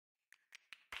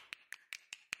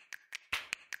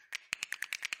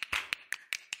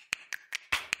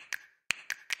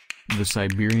The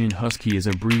Siberian Husky is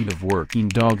a breed of working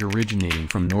dog originating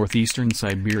from northeastern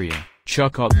Siberia,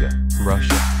 Chukotka,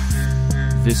 Russia.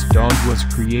 This dog was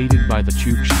created by the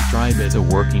Chukchi tribe as a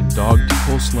working dog to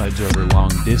pull sleds over long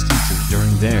distances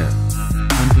during their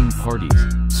hunting parties,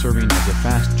 serving as a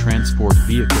fast transport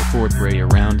vehicle for prey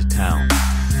around town.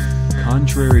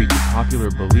 Contrary to popular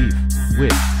belief,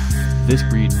 this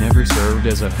breed never served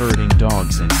as a herding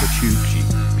dog since the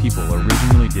Chukchi people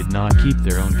originally did not keep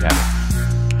their own cattle.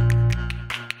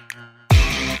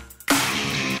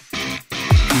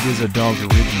 It is a dog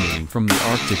originating from the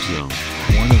Arctic zone,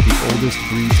 one of the oldest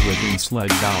breeds within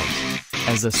sled dogs.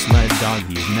 As a sled dog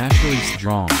he is naturally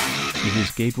strong. It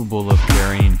is capable of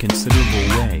carrying considerable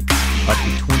weight, up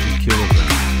to 20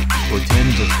 kilograms, or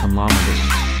tens of kilometers.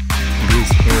 It is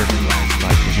characterized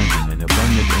by presenting an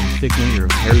abundant and thick layer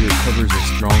of hair that covers a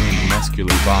strong and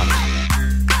muscular body.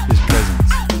 His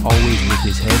presence, always with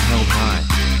his head held high,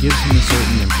 gives him a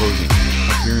certain imposing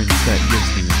appearance that gives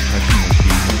the impression of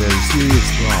being a very serious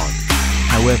dog.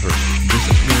 However, this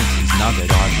appearance is not at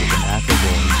odds with an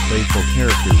affable and playful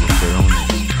character with their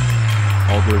owners.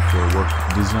 Although for work,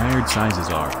 desired sizes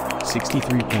are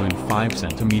 63.5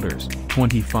 centimeters,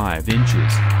 25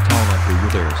 inches, tall at the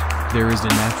withers, there is a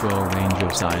natural range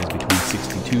of size between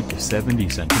 62 to 70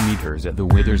 centimeters at the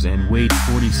withers and weight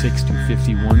 46 to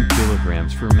 51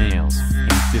 kilograms for males,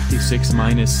 and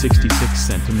 56-66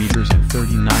 centimeters and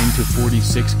 39 to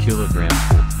 46 kilograms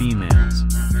for females.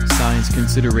 Size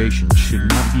considerations should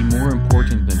not be more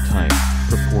important than type,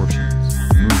 proportions,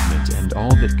 movement and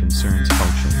all that concerns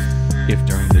function. If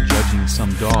during the judging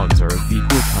some dogs are of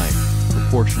equal type,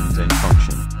 proportions and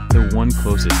function, the one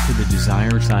closest to the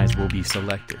desired size will be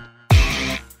selected.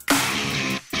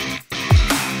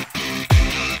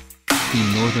 The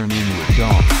Northern Inuit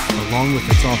dog, along with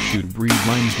its offshoot breed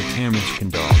lines the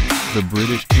Tamishkin dog, the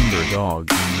British Timber dog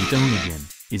and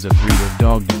Newfoundland, is a breed of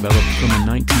dog developed from a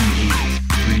 1980s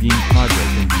breeding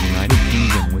project in the United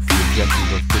Kingdom with the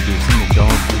objective of producing a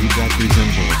dog breed that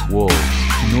resembles wolves.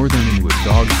 Northern Inuit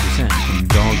dogs descend from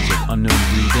dogs of unknown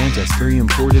breed ancestry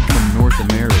imported from North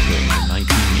America in the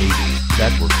 1980s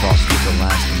that were crossed with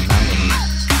Alaskan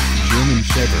Malamutes, German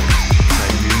Shepherds,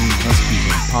 Siberian Huskies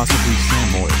and possibly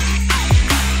Samoyeds.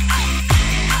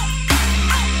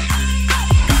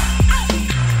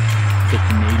 The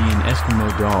Canadian Eskimo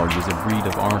dog is a breed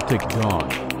of Arctic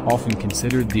dog, often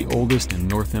considered the oldest in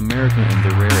North America and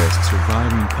the rarest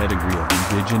surviving pedigree of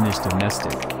indigenous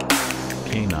domestic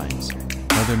canines.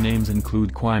 Other names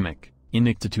include Quaimak,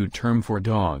 Inuktitut term for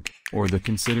dog, or the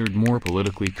considered more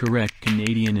politically correct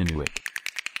Canadian Inuit.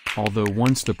 Although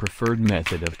once the preferred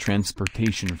method of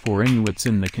transportation for Inuits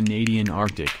in the Canadian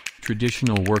Arctic,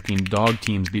 traditional working dog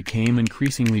teams became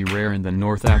increasingly rare in the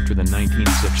north after the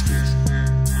 1960s.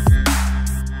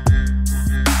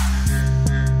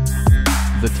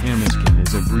 The Tamishkin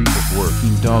is a breed of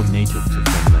working dog native to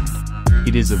Finland.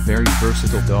 It is a very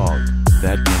versatile dog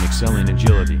that can excel in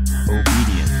agility,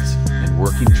 obedience, and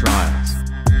working trials.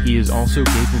 He is also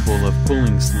capable of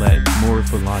pulling sled.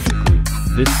 Morphologically,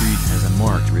 this breed has a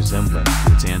marked resemblance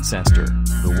to its ancestor,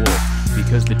 the wolf,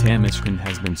 because the Tamishkin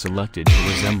has been selected to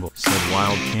resemble said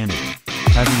wild canin.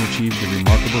 Having achieved a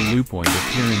remarkable loop-point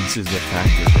appearance is a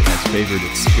factor that has favored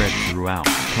its spread throughout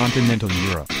continental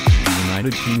Europe, the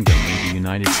United Kingdom and the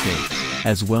United States,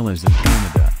 as well as in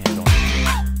Canada.